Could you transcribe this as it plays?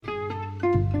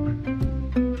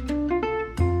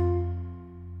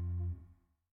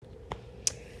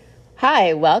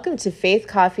Hi, welcome to Faith,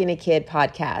 Coffee, and a Kid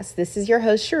podcast. This is your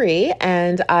host, Cherie,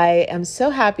 and I am so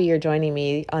happy you're joining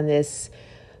me on this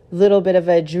little bit of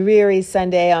a dreary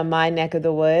Sunday on my neck of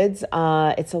the woods.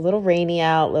 It's a little rainy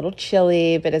out, a little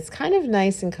chilly, but it's kind of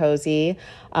nice and cozy.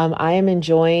 I am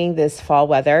enjoying this fall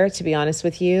weather, to be honest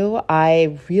with you.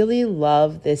 I really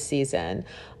love this season.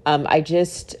 I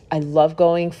love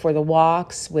going for the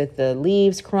walks with the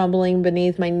leaves crumbling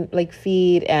beneath my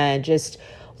feet and just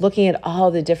looking at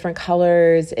all the different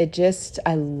colors.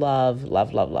 I love,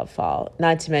 love, love, love fall,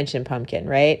 not to mention pumpkin,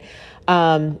 right?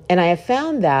 And I have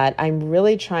found that I'm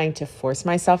really trying to force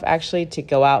myself actually to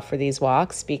go out for these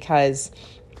walks because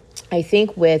I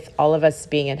think with all of us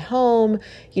being at home,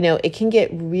 it can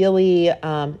get really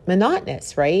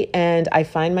monotonous, right? And I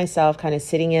find myself kind of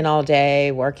sitting in all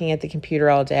day, working at the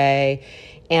computer all day,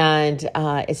 and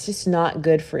it's just not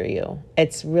good for you.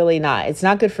 It's really not. It's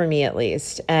not good for me, at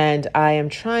least. And I am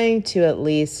trying to at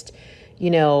least,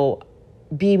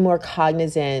 be more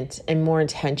cognizant and more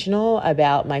intentional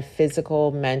about my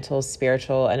physical, mental,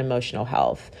 spiritual, and emotional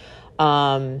health.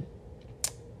 And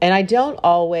I don't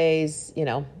always,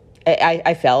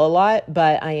 I fail a lot,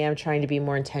 but I am trying to be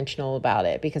more intentional about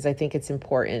it because I think it's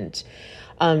important.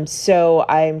 So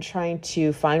I'm trying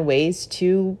to find ways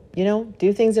to,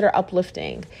 do things that are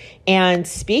uplifting. And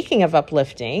speaking of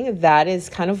uplifting, that is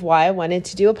kind of why I wanted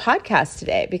to do a podcast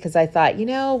today, because I thought,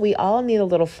 we all need a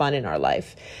little fun in our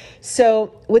life.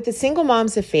 So with the Single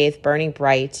Moms of Faith Burning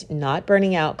Bright, Not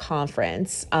Burning Out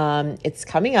conference, it's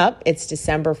coming up. It's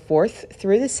December 4th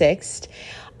through the 6th.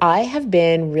 I have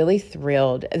been really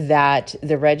thrilled that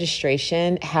the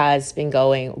registration has been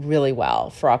going really well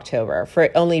for October, for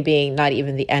it only being not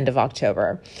even the end of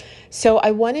October. So I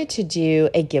wanted to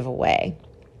do a giveaway.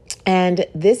 And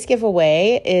this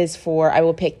giveaway is I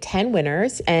will pick 10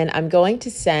 winners, and I'm going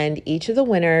to send each of the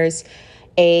winners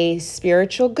a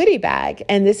spiritual goodie bag.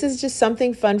 And this is just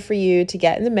something fun for you to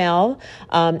get in the mail.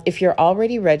 If you're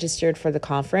already registered for the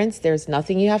conference, there's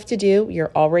nothing you have to do.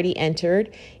 You're already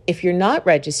entered. If you're not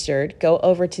registered, go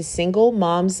over to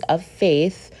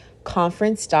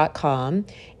singlemomsoffaithconference.com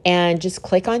and just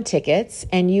click on tickets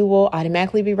and you will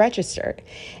automatically be registered.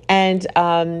 And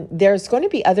there's going to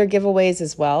be other giveaways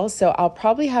as well. So I'll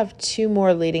probably have 2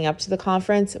 more leading up to the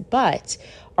conference, but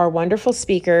our wonderful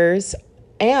speakers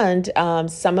and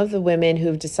some of the women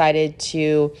who've decided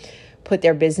to put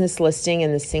their business listing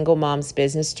in the Single Moms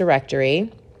Business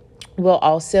Directory will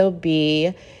also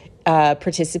be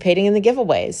participating in the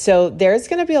giveaways. So there's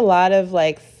going to be a lot of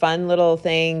fun little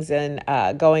things and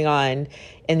going on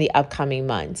in the upcoming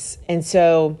months. And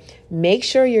so make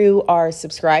sure you are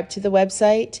subscribed to the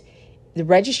website. The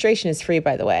registration is free,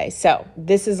 by the way. So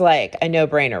this is like a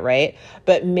no-brainer, right?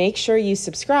 But make sure you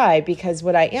subscribe, because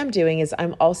what I am doing is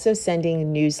I'm also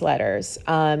sending newsletters.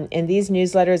 And these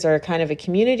newsletters are kind of a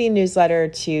community newsletter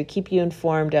to keep you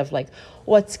informed of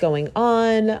what's going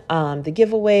on, the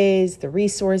giveaways, the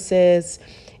resources.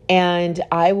 And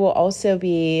I will also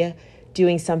be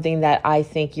doing something that I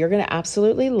think you're going to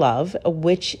absolutely love,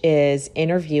 which is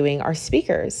interviewing our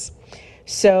speakers.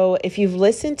 So if you've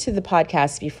listened to the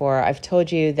podcast before, I've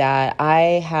told you that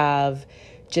I have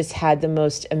just had the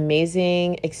most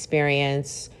amazing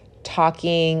experience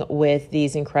talking with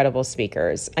these incredible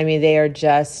speakers. I mean, they are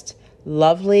just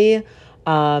lovely.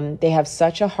 They have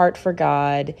such a heart for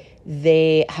God.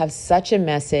 They have such a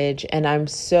message, and I'm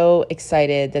so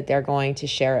excited that they're going to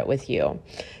share it with you.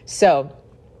 So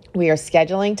we are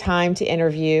scheduling time to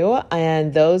interview,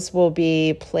 and those will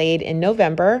be played in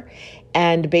November.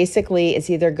 And basically, it's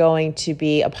either going to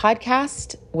be a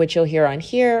podcast, which you'll hear on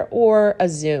here, or a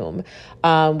Zoom,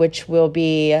 which will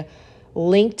be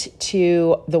linked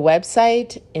to the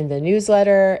website, in the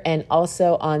newsletter, and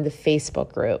also on the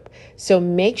Facebook group. So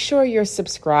make sure you're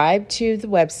subscribed to the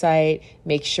website.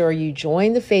 Make sure you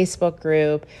join the Facebook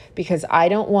group, because I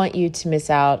don't want you to miss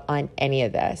out on any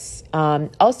of this.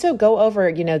 Also go over,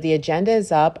 the agenda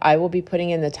is up. I will be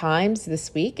putting in the times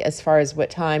this week as far as what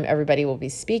time everybody will be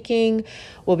speaking.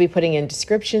 We'll be putting in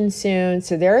descriptions soon.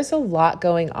 So there is a lot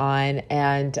going on.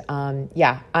 And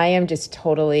I am just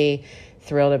totally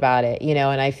thrilled about it,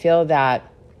 and I feel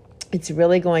that it's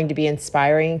really going to be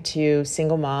inspiring to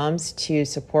single moms to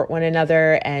support one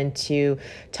another and to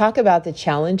talk about the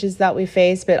challenges that we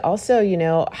face, but also,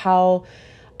 how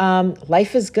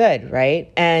life is good,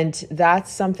 right? And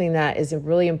that's something that is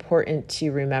really important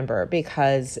to remember,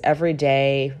 because every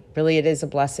day, really, it is a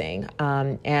blessing.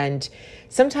 And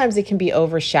sometimes it can be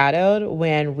overshadowed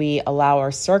when we allow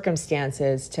our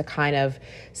circumstances to kind of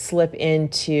slip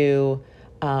into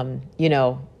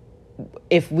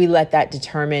if we let that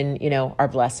determine, our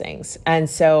blessings. And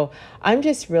so I'm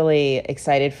just really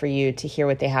excited for you to hear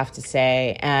what they have to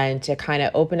say and to kind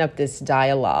of open up this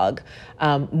dialogue.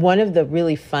 One of the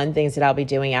really fun things that I'll be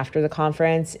doing after the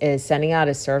conference is sending out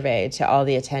a survey to all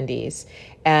the attendees.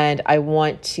 And I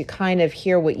want to kind of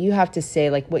hear what you have to say,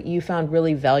 like what you found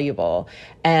really valuable.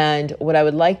 And what I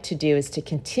would like to do is to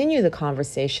continue the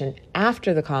conversation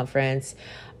after the conference,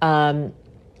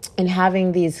 and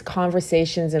having these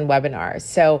conversations and webinars.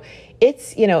 So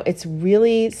it's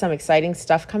really some exciting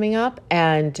stuff coming up,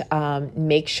 and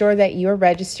make sure that you're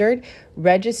registered.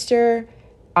 Register.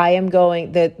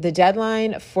 The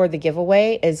deadline for the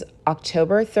giveaway is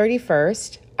October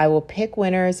 31st. I will pick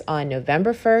winners on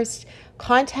November 1st,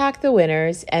 contact the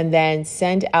winners, and then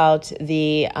send out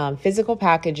the physical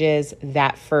packages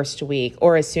that first week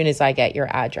or as soon as I get your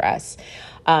address.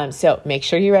 So make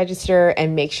sure you register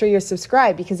and make sure you're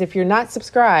subscribed, because if you're not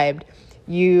subscribed,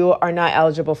 you are not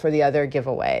eligible for the other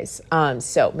giveaways.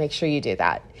 So make sure you do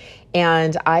that.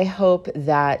 And I hope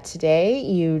that today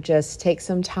you just take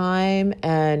some time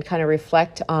and kind of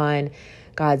reflect on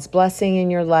God's blessing in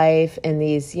your life in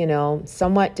these,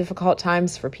 somewhat difficult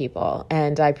times for people.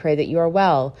 And I pray that you are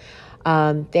well.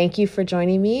 Thank you for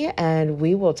joining me, and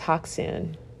we will talk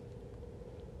soon.